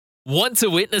Want to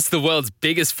witness the world's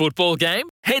biggest football game?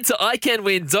 Head to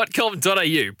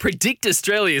iCanWin.com.au, predict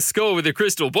Australia's score with a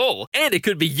crystal ball, and it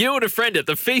could be you and a friend at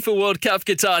the FIFA World Cup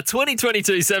Qatar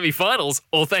 2022 semi-finals,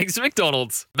 all thanks to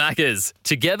McDonald's. Maccas,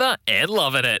 together and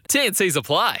loving it. TNCs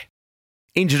apply.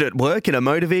 Injured at work in a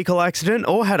motor vehicle accident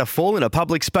or had a fall in a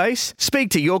public space? Speak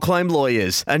to Your Claim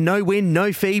Lawyers, a no-win,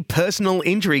 no-fee personal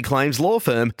injury claims law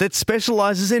firm that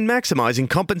specialises in maximising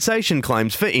compensation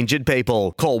claims for injured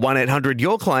people. Call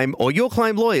 1-800-YOUR-CLAIM or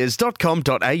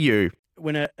yourclaimlawyers.com.au.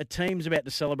 When a team's about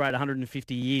to celebrate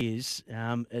 150 years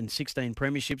and 16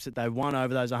 premierships that they've won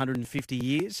over those 150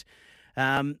 years,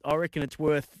 I reckon it's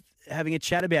worth having a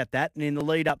chat about that. And in the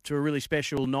lead up to a really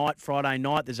special night, Friday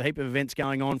night, there's a heap of events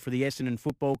going on for the Essendon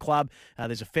Football Club.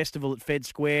 There's a festival at Fed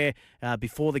Square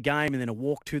before the game, and then a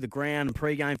walk to the ground and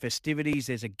pre-game festivities.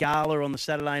 There's a gala on the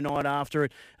Saturday night after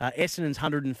it. Essendon's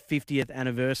 150th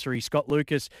anniversary. Scott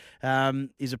Lucas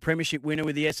is a premiership winner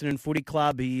with the Essendon Footy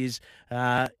Club. He is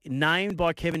named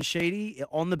by Kevin Sheedy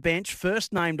on the bench,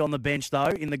 first named on the bench, though,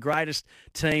 in the greatest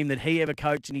team that he ever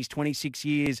coached in his 26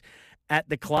 years at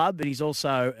the club, and he's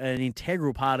also an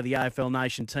integral part of the AFL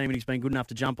Nation team, and he's been good enough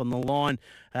to jump on the line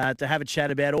to have a chat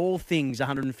about all things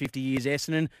 150 years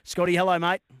Essendon. Scotty, hello,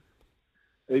 mate.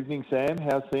 Evening, Sam.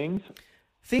 How's things?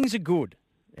 Things are good.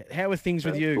 How are things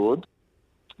with you? Good.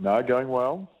 No, going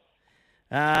well.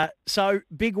 So,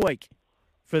 big week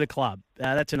for the club.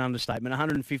 That's an understatement.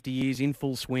 150 years in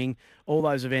full swing, all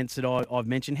those events that I've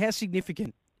mentioned. How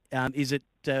significant is it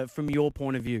from your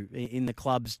point of view in the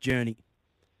club's journey?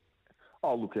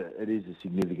 Oh, look, it is a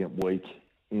significant week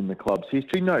in the club's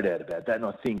history, no doubt about that. And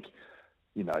I think,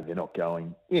 they're not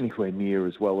going anywhere near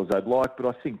as well as they'd like, but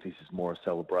I think this is more a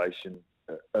celebration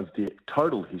of the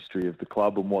total history of the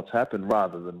club and what's happened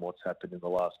rather than what's happened in the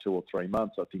last 2 or 3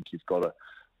 months. I think you've got to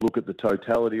look at the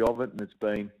totality of it, and it's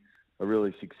been a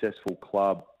really successful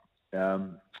club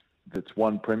that's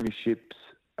won premierships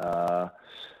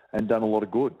and done a lot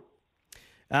of good.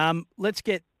 Let's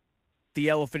get the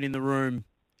elephant in the room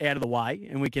out of the way,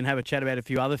 and we can have a chat about a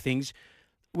few other things.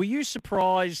 Were you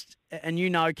surprised, and you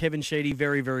know Kevin Sheedy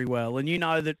very, very well, and you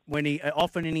know that when he,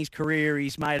 often in his career,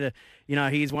 he's made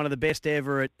he's one of the best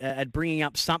ever at bringing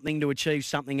up something to achieve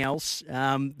something else,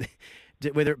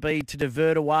 whether it be to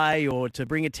divert away or to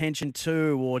bring attention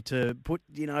to or to put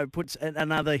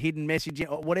another hidden message in,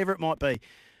 or whatever it might be.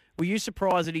 Were you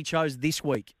surprised that he chose this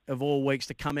week, of all weeks,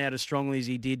 to come out as strongly as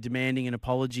he did, demanding an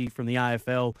apology from the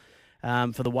AFL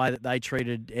for the way that they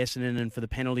treated Essendon and for the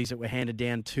penalties that were handed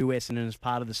down to Essendon as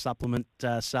part of the supplement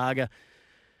saga?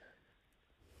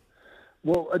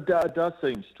 Well, it does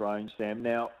seem strange, Sam.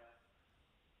 Now,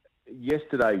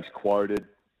 yesterday he's quoted,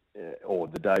 or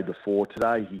the day before,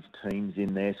 today his team's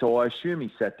in there. So I assume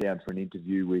he sat down for an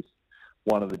interview with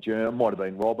one of the journalists, might have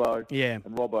been Robbo. Yeah.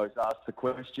 And Robbo's asked the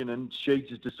question and Sheeds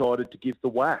has decided to give the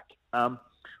whack. I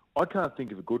can't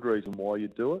think of a good reason why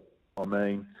you'd do it. I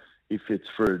mean, if it's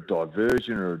for a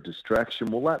diversion or a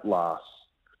distraction, well, that lasts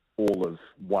all of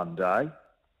one day.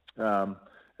 And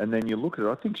then you look at it,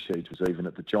 I think Sheeds was even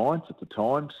at the Giants at the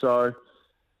time. So,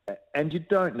 and you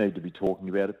don't need to be talking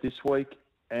about it this week.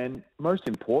 And most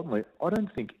importantly, I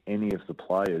don't think any of the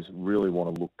players really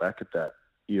want to look back at that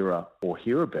era or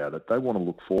hear about it. They want to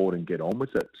look forward and get on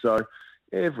with it. So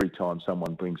every time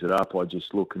someone brings it up, I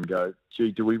just look and go,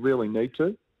 gee, do we really need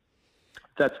to?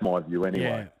 That's my view anyway.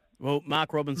 Yeah. Well,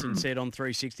 Mark Robinson said on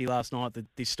 360 last night that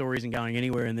this story isn't going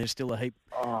anywhere, and there's still a heap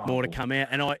more to come out.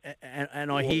 And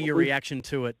I hear your reaction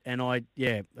to it, and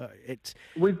it's.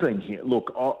 We've been here.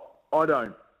 Look,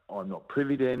 I'm not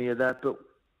privy to any of that, but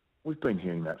we've been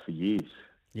hearing that for years.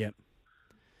 Yep.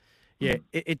 Yeah,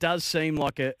 it does seem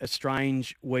like a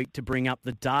strange week to bring up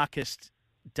the darkest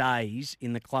days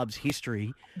in the club's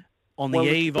history on the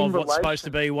eve of what's supposed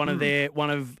to be one of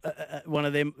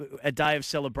them a day of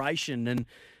celebration and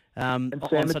Sam,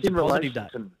 on such a positive day.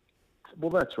 Well,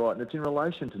 that's right, and it's in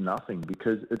relation to nothing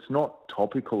because it's not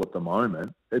topical at the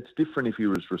moment. It's different if you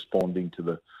was responding to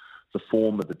the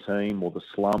form of the team or the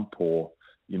slump or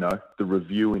the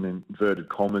review in inverted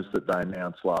commas that they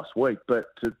announced last week. But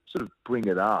to sort of bring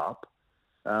it up,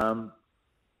 I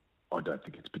don't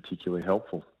think it's particularly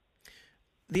helpful.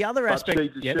 The other aspect,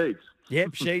 Sheeds. Yep,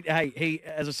 Sheed. Hey, he,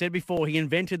 as I said before, he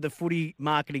invented the footy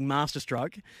marketing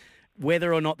masterstroke.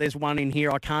 Whether or not there's one in here,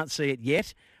 I can't see it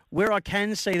yet. Where I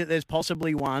can see that there's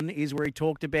possibly one is where he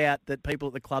talked about that people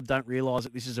at the club don't realise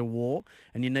that this is a war,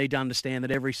 and you need to understand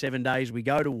that every 7 days we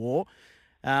go to war.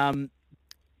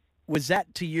 Was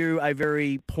that to you a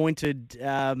very pointed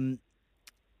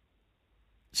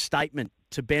statement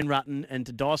to Ben Rutten and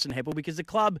to Dyson Heppel, because the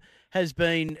club has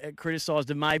been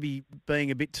criticised of maybe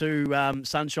being a bit too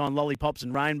sunshine, lollipops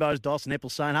and rainbows. Dyson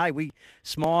Heppel saying, hey, we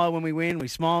smile when we win, we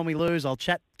smile when we lose. I'll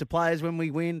chat to players when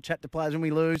we win, chat to players when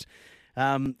we lose.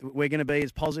 We're going to be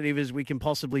as positive as we can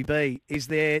possibly be. Is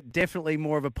there definitely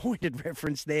more of a pointed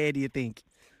reference there, do you think?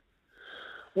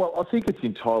 Well, I think it's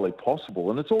entirely possible,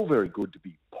 and it's all very good to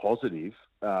be positive.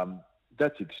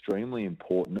 That's extremely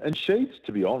important. And Sheets,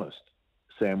 to be honest,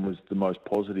 Sam, was the most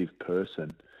positive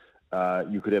person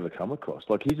you could ever come across.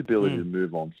 Like, his ability to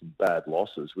move on from bad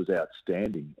losses was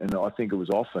outstanding. And I think it was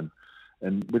often,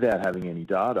 and without having any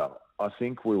data, I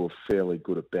think we were fairly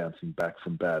good at bouncing back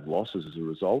from bad losses as a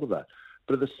result of that.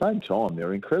 But at the same time, there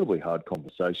are incredibly hard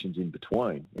conversations in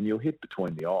between, and you'll hit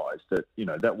between the eyes that,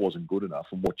 that wasn't good enough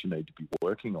and what you need to be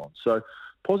working on. So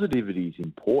positivity is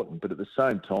important, but at the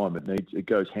same time, it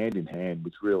goes hand in hand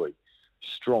with really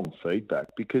strong feedback,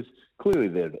 because clearly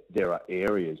there are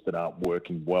areas that aren't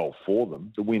working well for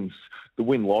them. The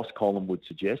win-loss column would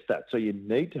suggest that. So you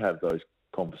need to have those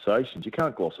conversations. You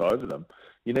can't gloss over them.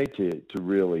 You need to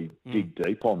really dig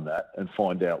deep on that and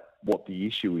find out what the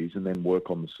issue is and then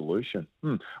work on the solution.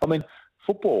 I mean,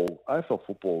 AFL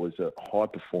football is a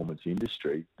high-performance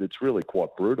industry that's really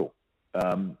quite brutal.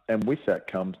 And with that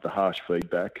comes the harsh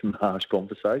feedback and harsh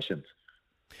conversations.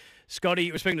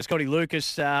 Scotty, we're speaking to Scotty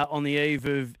Lucas on the eve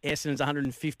of Essendon's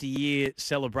 150-year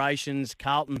celebrations.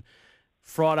 Carlton,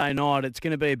 Friday night. It's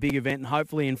going to be a big event and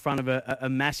hopefully in front of a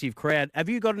massive crowd. Have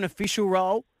you got an official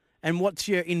role? And what's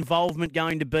your involvement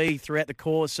going to be throughout the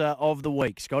course of the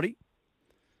week, Scotty?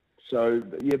 So,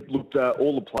 look,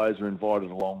 all the players are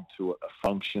invited along to a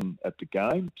function at the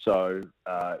game. So,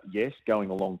 yes,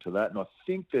 going along to that. And I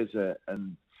think there's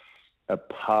a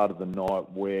part of the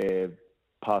night where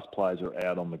past players are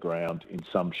out on the ground in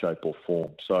some shape or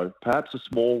form. So perhaps a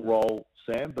small role,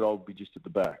 Sam, but I'll be just at the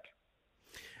back.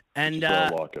 And I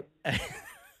like it.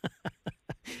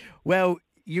 Well,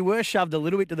 you were shoved a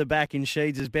little bit to the back in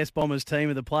Sheeds' Best Bombers team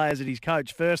of the players that he's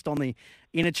coached. First on the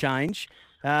interchange.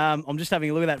 I'm just having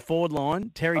a look at that forward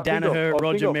line. Terry Danaher,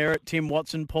 Roger Merritt, Tim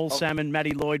Watson, Paul Salmon,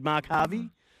 Matty Lloyd, Mark Harvey.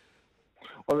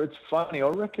 Well, it's funny. I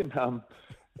reckon I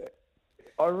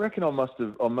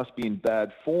must be in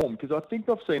bad form, because I think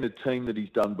I've seen a team that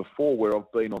he's done before where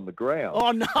I've been on the ground.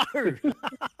 Oh, no.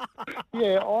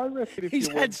 Yeah, I reckon if he's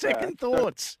you had second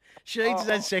thoughts. Sheeds has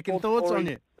had second thoughts on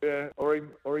you. Yeah,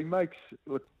 or he makes,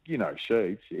 look,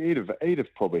 Sheeds, he'd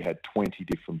have probably had 20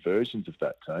 different versions of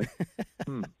that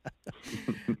team.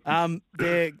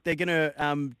 They're going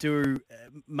to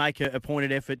make a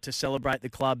pointed effort to celebrate the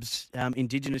club's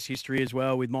Indigenous history as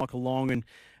well, with Michael Long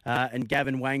and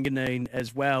Gavin Wanganeen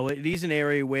as well. It is an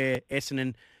area where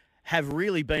Essendon have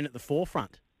really been at the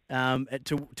forefront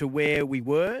to where we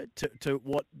were, to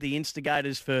what the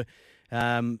instigators for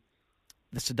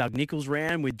the Sir Doug Nicholls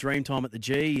round with Dreamtime at the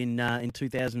G in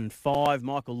 2005,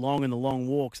 Michael Long and the Long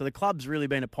Walk. So the club's really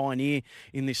been a pioneer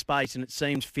in this space, and it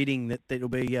seems fitting that it'll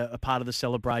be a part of the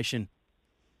celebration.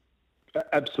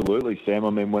 Absolutely, Sam. I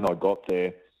mean, when I got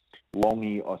there,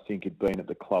 Longy, I think, had been at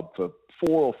the club for 4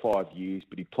 or 5 years,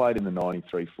 but he played in the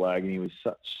 93 flag, and he was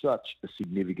such a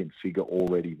significant figure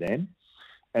already then.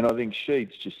 And I think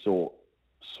Sheets just saw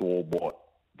what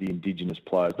the Indigenous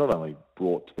players not only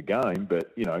brought to the game,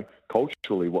 but,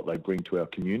 culturally what they bring to our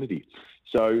community.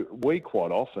 So we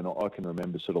quite often, I can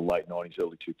remember sort of late 90s,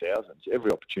 early 2000s,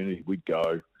 every opportunity we'd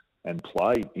go and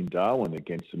play in Darwin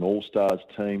against an All-Stars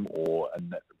team or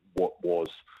what was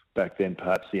back then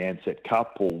perhaps the Ansett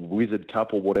Cup or Wizard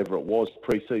Cup or whatever it was,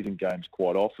 pre-season games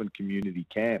quite often, community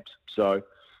camps. So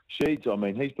Sheeds, I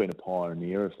mean, he's been a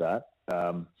pioneer of that.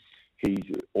 He's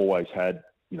always had,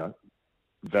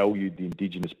 valued the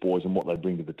Indigenous boys and what they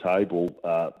bring to the table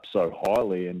so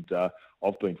highly. And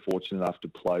I've been fortunate enough to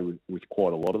play with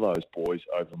quite a lot of those boys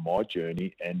over my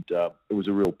journey. And it was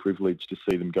a real privilege to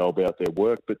see them go about their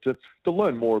work, but to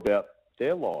learn more about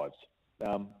their lives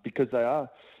because they are,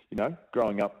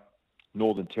 growing up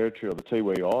Northern Territory or the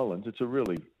Tiwi Islands,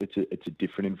 it's a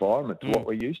different environment to what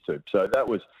we're used to. So I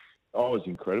was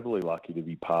incredibly lucky to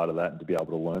be part of that and to be able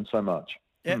to learn so much.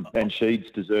 Yeah. And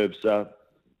Sheeds deserves,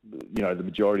 the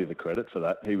majority of the credit for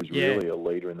that. He was really a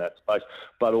leader in that space.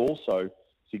 But also,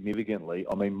 significantly,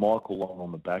 I mean, Michael Long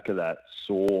on the back of that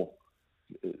saw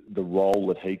the role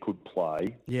that he could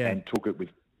play and took it with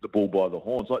the bull by the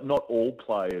horns. Like, not all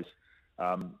players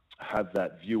have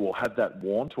that view or have that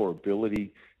want or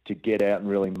ability to get out and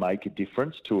really make a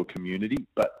difference to a community.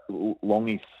 But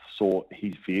Longy saw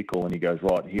his vehicle and he goes,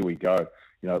 right, here we go.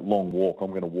 Long walk. I'm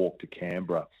going to walk to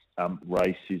Canberra.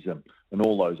 Racism and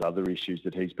all those other issues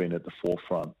that he's been at the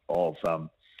forefront of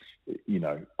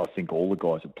I think all the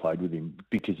guys have played with him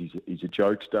because he's a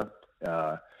jokester.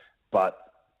 But,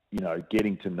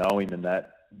 getting to know him and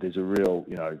that, there's a real,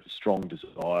 strong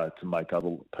desire to make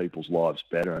other people's lives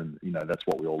better. And, that's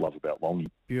what we all love about Longy.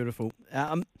 Beautiful.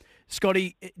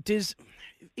 Scotty,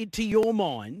 to your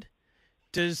mind,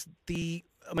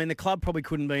 the club probably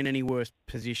couldn't be in any worse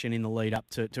position in the lead up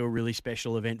to a really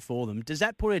special event for them. Does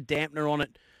that put a dampener on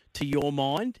it to your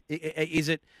mind? Is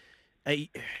it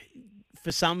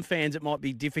for some fans it might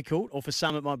be difficult, or for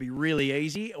some it might be really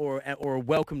easy, or a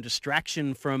welcome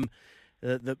distraction from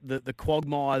the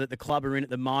quagmire that the club are in at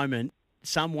the moment?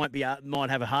 Some might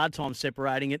have a hard time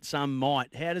separating it. Some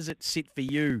might. How does it sit for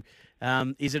you?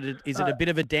 Is it a bit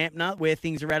of a dampener where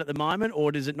things are at the moment,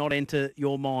 or does it not enter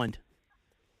your mind?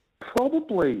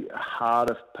 Probably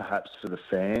harder, perhaps, for the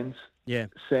fans,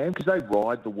 Sam, because they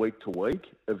ride the week to week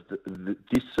of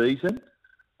this season.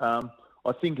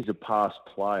 I think as a past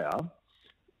player,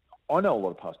 I know a lot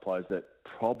of past players that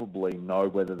probably know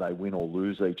whether they win or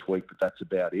lose each week, but that's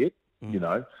about it.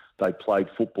 They played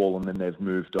football and then they've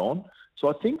moved on. So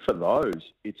I think for those,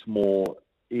 it's more,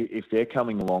 if they're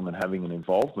coming along and having an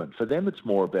involvement, for them it's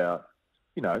more about,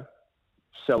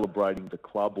 celebrating the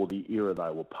club or the era they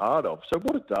were part of. So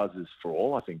what it does is, for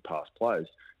all, I think, past players,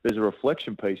 there's a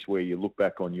reflection piece where you look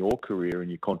back on your career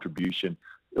and your contribution,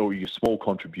 or your small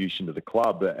contribution to the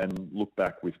club, and look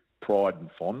back with pride and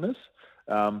fondness.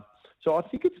 So I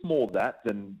think it's more that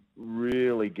than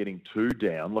really getting too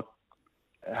down. Look,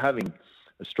 having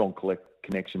a strong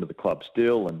connection to the club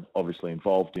still, and obviously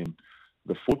involved in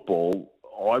the football,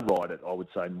 I ride it, I would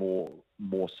say, more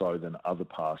so than other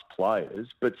past players.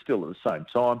 But still, at the same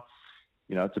time,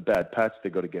 it's a bad patch.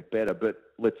 They've got to get better. But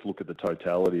let's look at the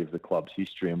totality of the club's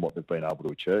history and what they've been able to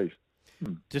achieve.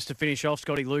 Just to finish off,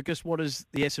 Scotty Lucas, what does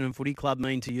the Essendon Footy Club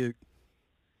mean to you?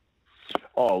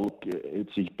 Oh, look,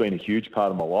 it's been a huge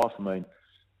part of my life. I mean,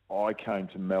 I came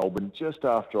to Melbourne just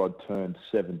after I'd turned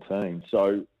 17.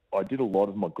 So I did a lot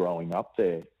of my growing up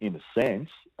there, in a sense.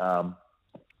 I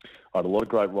had a lot of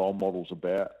great role models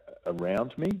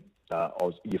around me.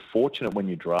 You're fortunate when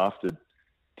you're drafted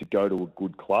to go to a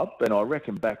good club. And I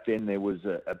reckon back then there was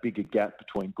a bigger gap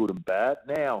between good and bad.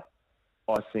 Now,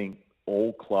 I think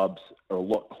all clubs are a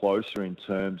lot closer in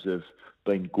terms of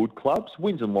being good clubs.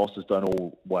 Wins and losses don't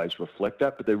always reflect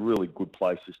that, but they're really good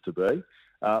places to be.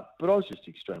 But I was just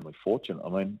extremely fortunate. I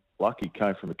mean, lucky,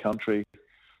 came from the country,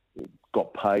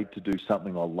 got paid to do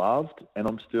something I loved, and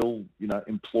I'm still,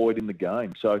 employed in the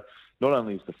game. So not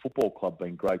only has the football club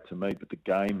been great to me, but the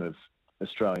game of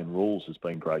Australian rules has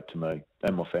been great to me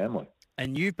and my family.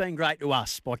 And you've been great to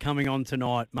us by coming on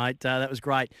tonight, mate. That was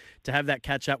great to have that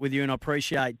catch up with you, and I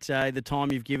appreciate the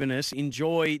time you've given us.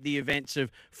 Enjoy the events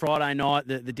of Friday night,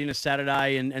 the dinner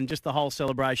Saturday, and just the whole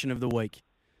celebration of the week.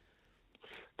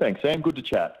 Thanks, Sam. Good to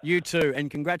chat. You too, and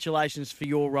congratulations for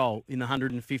your role in the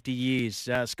 150 years.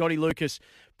 Scotty Lucas,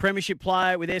 premiership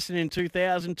player with Essendon in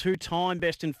 2000, two-time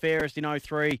best and fairest in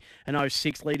 03 and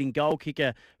 06, leading goal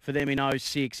kicker for them in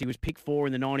 06. He was pick 4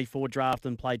 in the 94 draft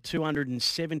and played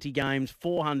 270 games,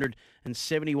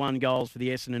 471 goals for the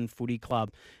Essendon Footy Club.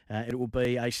 It will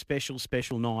be a special,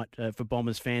 special night for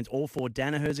Bombers fans. All 4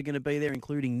 Danahers are going to be there,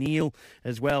 including Neil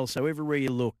as well. So everywhere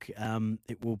you look,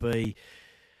 it will be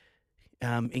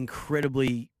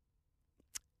incredibly,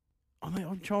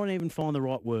 I'm trying to even find the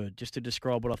right word just to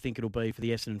describe what I think it'll be for the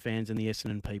Essendon fans and the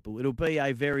Essendon people. It'll be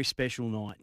a very special night.